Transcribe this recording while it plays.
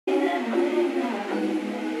My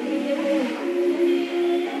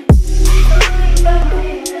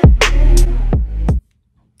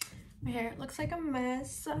hair looks like a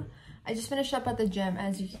mess. I just finished up at the gym,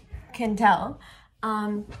 as you can tell.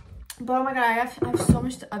 But oh my god, I have so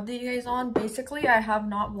much to update you guys on. Basically, I have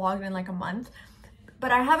not vlogged in like a month,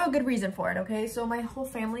 but I have a good reason for it, okay? So my whole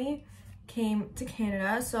family came to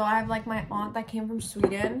Canada. So I have like my aunt that came from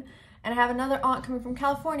Sweden, and I have another aunt coming from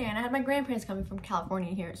California, and I have my grandparents coming from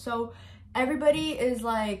California here. So everybody is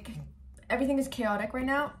like, everything is chaotic right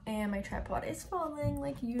now, and my tripod is falling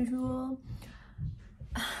like usual.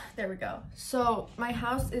 There we go. So my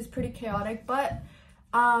house is pretty chaotic, but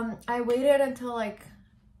I waited until like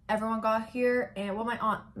everyone got here, and well, my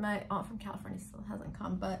aunt from California still hasn't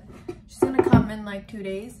come, but she's gonna come in like 2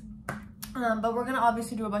 days. But we're gonna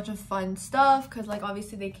obviously do a bunch of fun stuff because like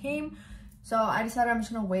obviously they came. So I decided I'm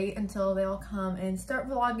just gonna wait until they all come and start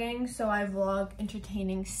vlogging. So I vlog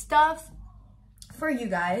entertaining stuff for you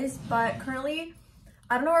guys. But currently,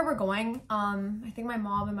 I don't know where we're going. I think my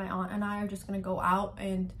mom and my aunt and I are just gonna go out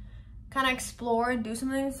and kind of explore and do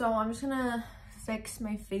something. So I'm just gonna fix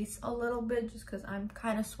my face a little bit just because I'm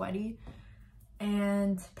kind of sweaty,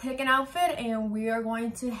 and pick an outfit, and we are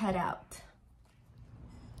going to head out.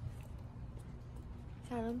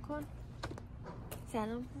 Salam kon.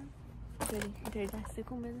 Salam kon.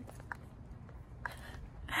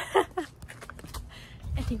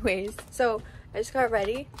 Anyways, so I just got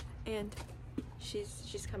ready, and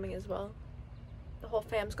she's coming as well. The whole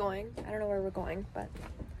fam's going. I don't know where we're going, but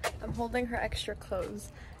I'm holding her extra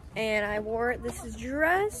clothes. And I wore this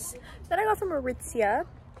dress that I got from Aritzia,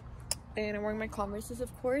 and I'm wearing my Converses,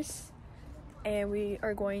 of course, and we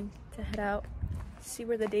are going to head out, see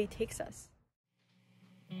where the day takes us.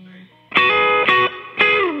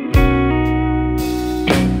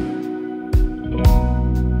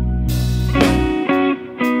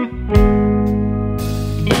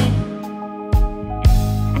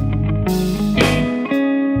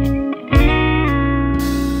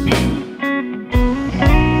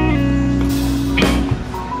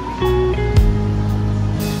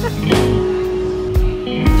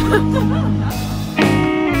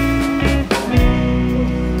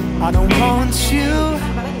 I don't want you,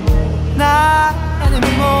 not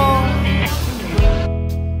anymore.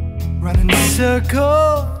 Running in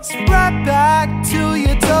circles, right back to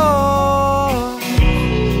your door.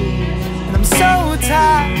 And I'm so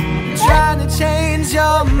tired of trying to change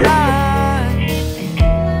your mind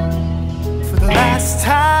for the last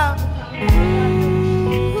time.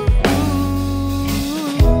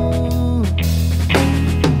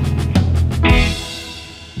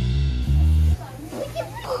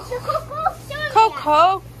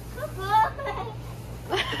 Coco.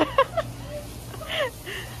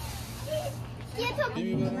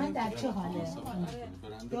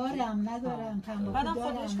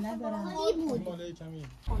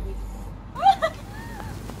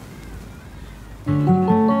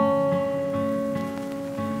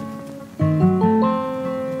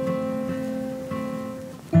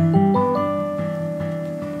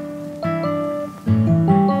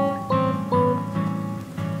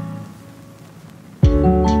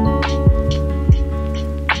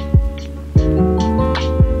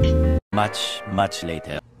 Much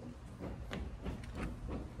later.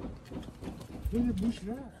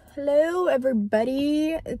 Hello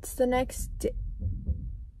everybody, it's the next day.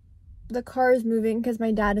 The car is moving because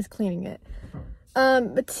my dad is cleaning it.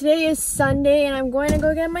 But today is Sunday, and I'm going to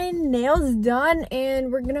go get my nails done,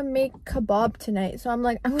 and we're gonna make kebab tonight. So I'm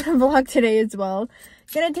gonna vlog today as well.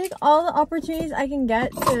 Gonna take all the opportunities I can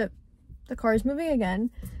get to, the car is moving again,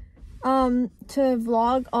 to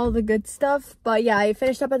vlog all the good stuff. But yeah, I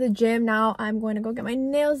finished up at the gym. Now I'm going to go get my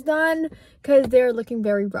nails done because they're looking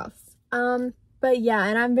very rough. But yeah,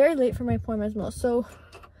 and I'm very late for my appointment as well, so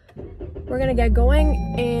we're gonna get going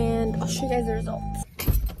and I'll show you guys the results.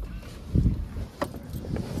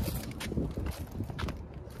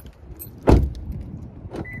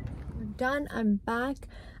 We're done. I'm back.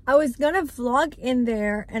 I was gonna vlog in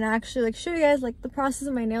there and actually like show you guys like the process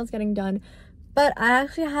of my nails getting done, but I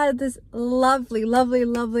actually had this lovely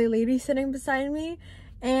lady sitting beside me,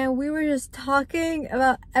 and we were just talking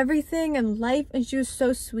about everything and life, and she was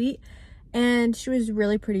so sweet, and she was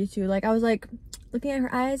really pretty too. Like, I was like looking at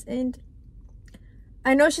her eyes, and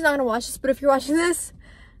I know she's not gonna watch this, but if you're watching this,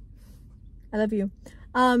 I love you.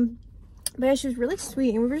 But yeah, she was really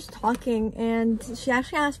sweet, and we were just talking, and she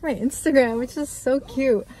actually asked for my Instagram, which is so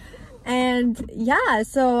cute. And yeah,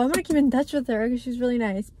 so I'm gonna keep in touch with her because she's really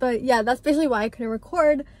nice. But yeah, that's basically why I couldn't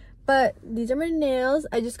record. But these are my nails.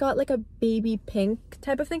 I just got like a baby pink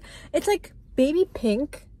type of thing. It's like baby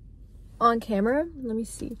pink on camera. Let me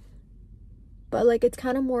see. but like it's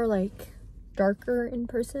kind of more like darker in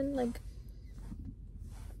person, like,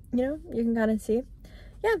 you know, you can kind of see.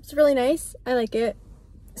 Yeah, it's really nice. I like it.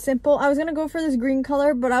 Simple. I was gonna go for this green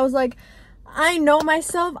color, but I was like, I know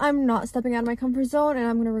myself, I'm not stepping out of my comfort zone and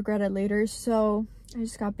I'm gonna regret it later. So I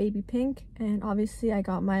just got baby pink, and obviously I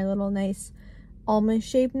got my little nice almond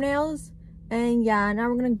shaped nails. And yeah, now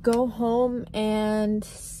we're gonna go home and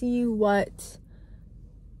see what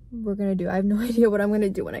we're gonna do. I have no idea what I'm gonna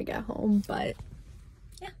do when I get home, but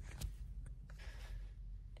yeah.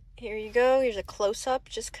 Here you go. Here's a close-up,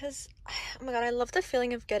 just because, oh my god, I love the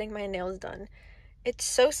feeling of getting my nails done. It's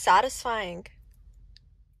so satisfying.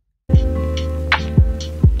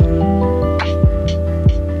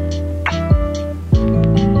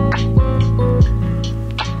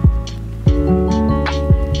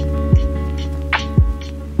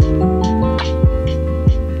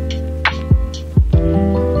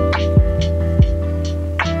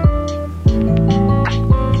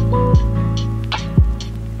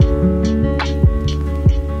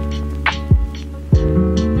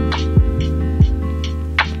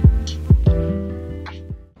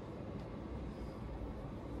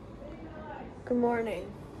 Good morning.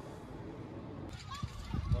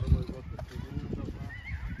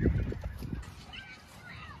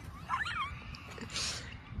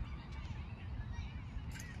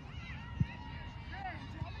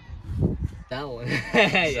 That one.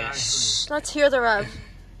 Yeah. Shh, let's hear the rev.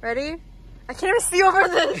 Ready? I can't even see over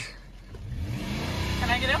this. Can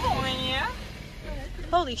I get a home in here?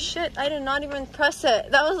 Holy shit, I did not even press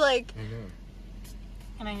it. That was like... I know.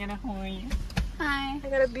 Can I get a home in here? Hi. I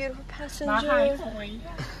got a beautiful passenger. Hi,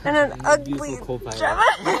 and an ugly driver.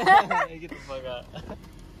 Get the fuck out.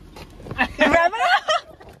 Driver?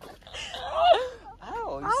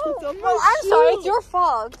 Ow, you Oh, stepped on well, my I'm sorry, it's your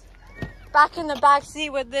fault. Back in the back seat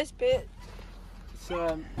with this bit. So,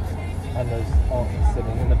 and there's all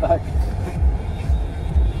sitting in the back.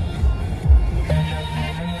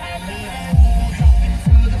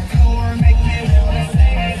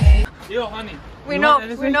 Yo, honey. We know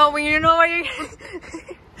when you know where you.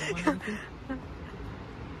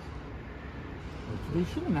 They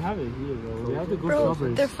shouldn't have it here, though. They have to go Bro,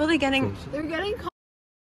 strawberries. they're fully getting. They're getting.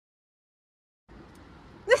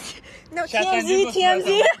 No, TMZ,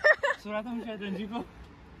 TMZ.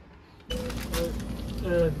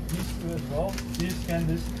 This as well. Do you scan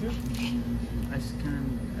this too? I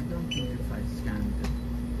don't think if I scan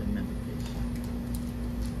the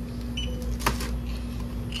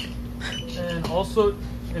medication. And also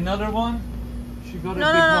another one. She got a big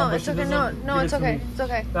one, but it's she okay. doesn't No, give it's it to okay. me. It's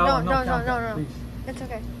okay. That one, No, count that, please. It's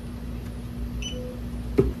okay.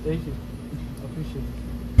 Thank you. I appreciate it.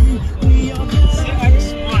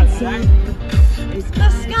 The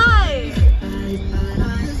sky.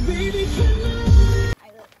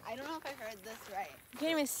 I don't know if I heard this right. You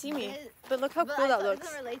can't even see me, but look how cool that looks. I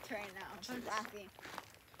can relate to right now. I'm just asking.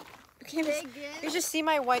 You can't even, you just see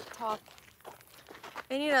my white top.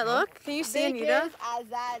 Anita, look. Can you see Anita?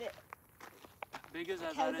 Big as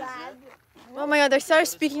that is. Oh my god, they started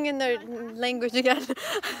speaking in their language again.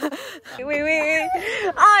 wait.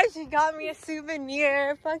 Ah, she got me a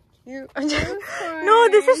souvenir. Fuck you. No,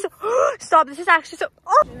 this is... Stop, this is actually so...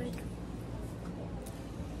 Oh.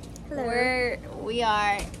 Hello. We're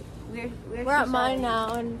at mine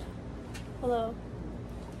now, and... Hello.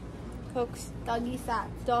 Cokes. Doggy sat.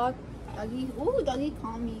 Dog. Doggy. Ooh, doggy,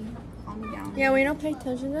 calm me down. Yeah, when you don't pay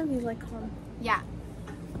attention to him, he's like calm. Yeah.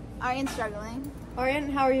 Arian's struggling.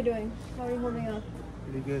 Arian, how are you doing? How are you holding up?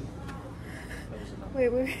 Pretty good.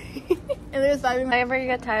 Wait. And there's vibing. Whenever you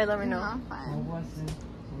get tired, let me know. No, I'm fine.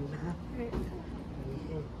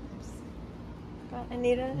 Got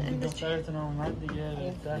Anita and the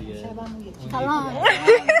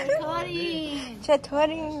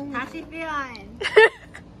Chatorin. How she feeling?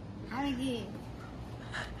 Hanagi.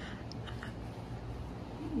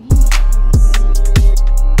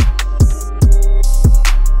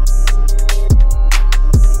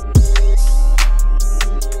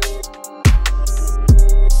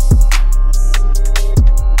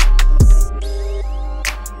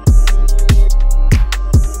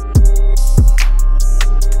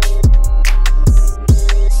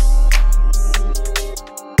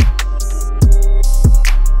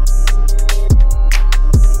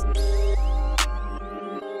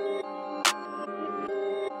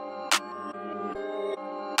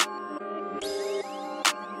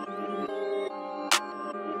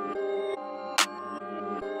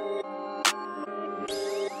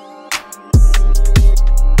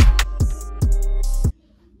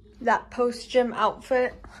 That post-gym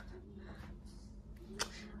outfit.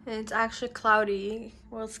 And it's actually cloudy.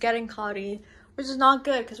 Well, it's getting cloudy. which is not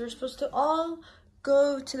good because we're supposed to all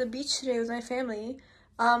go to the beach today with my family.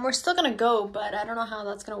 We're still gonna go, but I don't know how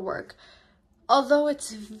that's gonna work. Although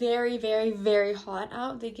it's very, very, very hot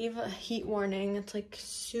out, they gave a heat warning. It's like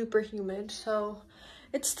super humid, so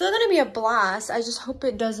it's still gonna be a blast. I just hope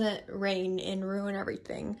it doesn't rain and ruin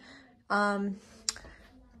everything. But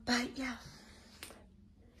yeah.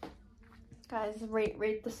 Guys,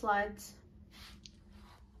 rate the slides.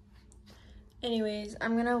 Anyways,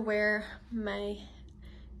 I'm gonna wear my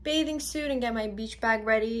bathing suit and get my beach bag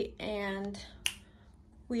ready, and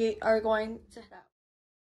we are going to head out.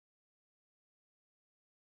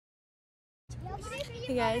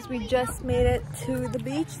 Hey guys, we just made it to the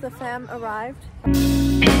beach. The fam arrived.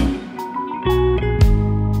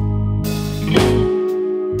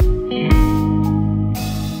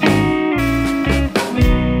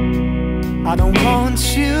 I don't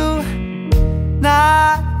want you,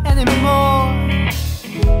 not anymore.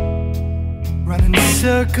 Running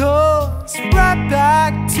circles right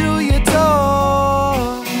back to your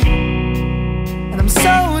door. And I'm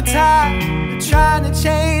so tired of trying to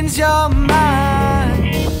change your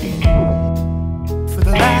mind. For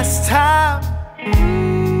the last time